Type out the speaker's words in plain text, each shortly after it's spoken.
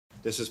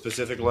This is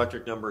Pacific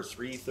Electric number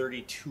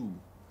 332.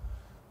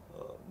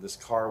 This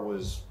car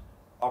was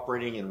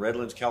operating in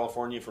Redlands,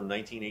 California from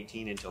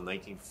 1918 until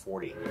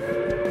 1940.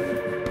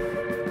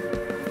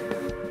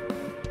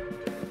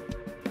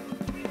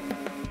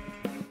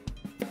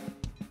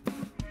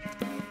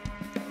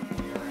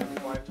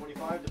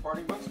 525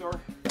 departing bookstore.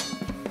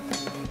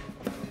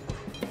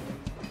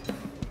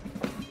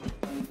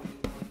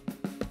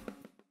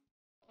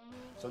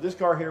 So this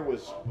car here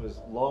was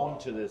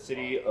loaned to the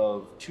city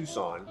of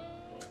Tucson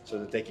so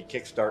that they could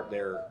kickstart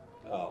their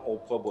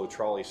old Pueblo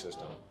trolley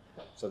system.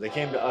 So they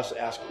came to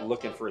us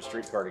looking for a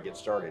streetcar to get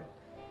started.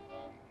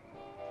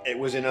 It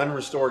was in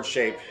unrestored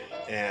shape,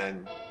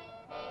 and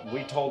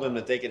we told them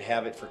that they could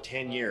have it for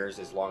 10 years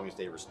as long as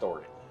they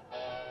restored it.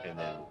 And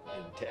then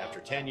after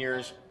 10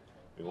 years,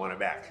 we want it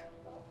back.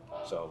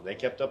 So they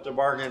kept up their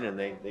bargain, and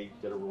they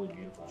did a really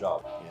beautiful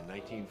job. In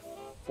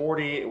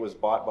 1940, it was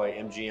bought by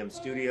MGM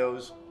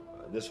Studios,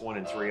 this one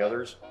and 3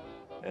 others,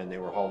 and they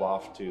were hauled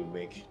off to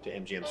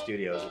MGM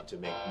Studios to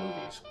make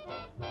movies.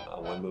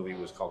 One movie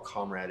was called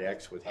Comrade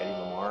X with Hedy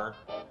Lamarr,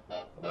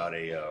 about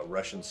a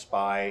Russian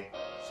spy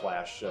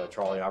slash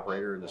trolley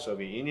operator in the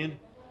Soviet Union.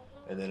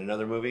 And then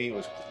another movie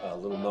was a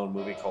little known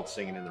movie called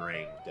Singing in the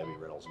Rain with Debbie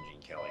Reynolds and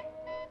Gene Kelly.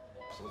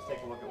 So let's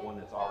take a look at one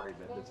that's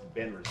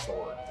been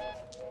restored.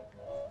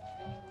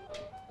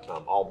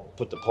 I'll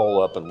put the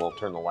pole up and we'll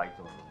turn the lights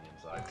on the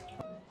inside.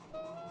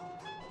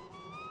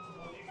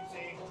 As you can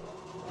see,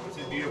 it's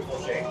in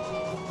beautiful shape.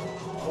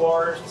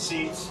 Floors,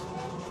 seats,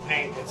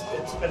 paint.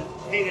 It's been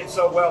painted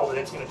so well that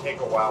it's going to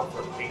take a while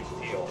for the paint to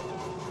peel.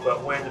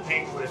 But when it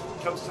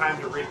comes time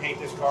to repaint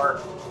this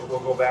car, it will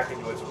go back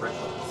into its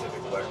original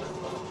Pacific Electric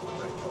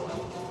color.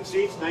 The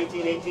seats,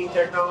 1918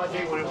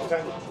 technology. When it was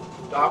time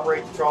to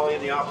operate the trolley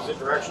in the opposite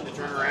direction to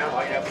turn around,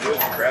 all you have to do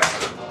is grab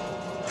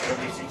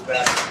these seats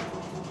back.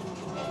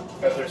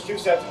 Because there's 2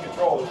 sets of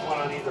controls, one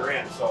on either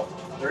end, so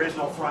there is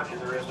no front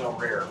and there is no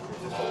rear.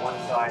 It's just a one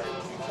side and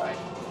 2 sides.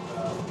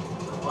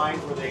 For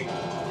lines where they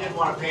didn't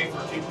want to pay for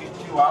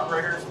two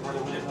operators, where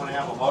they didn't want to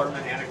have a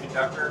motorman and a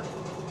conductor,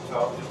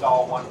 so just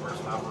all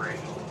one-person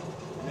operation.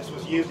 And this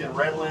was used in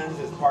Redlands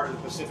as part of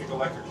the Pacific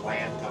Electric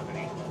Land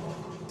Company.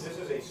 This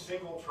is a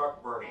single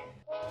truck Bernie.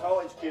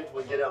 College kids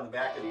would get on the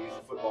back of these,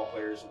 football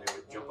players, and they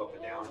would jump up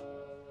and down.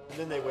 And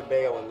then they would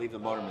bail and leave the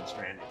motorman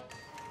stranded.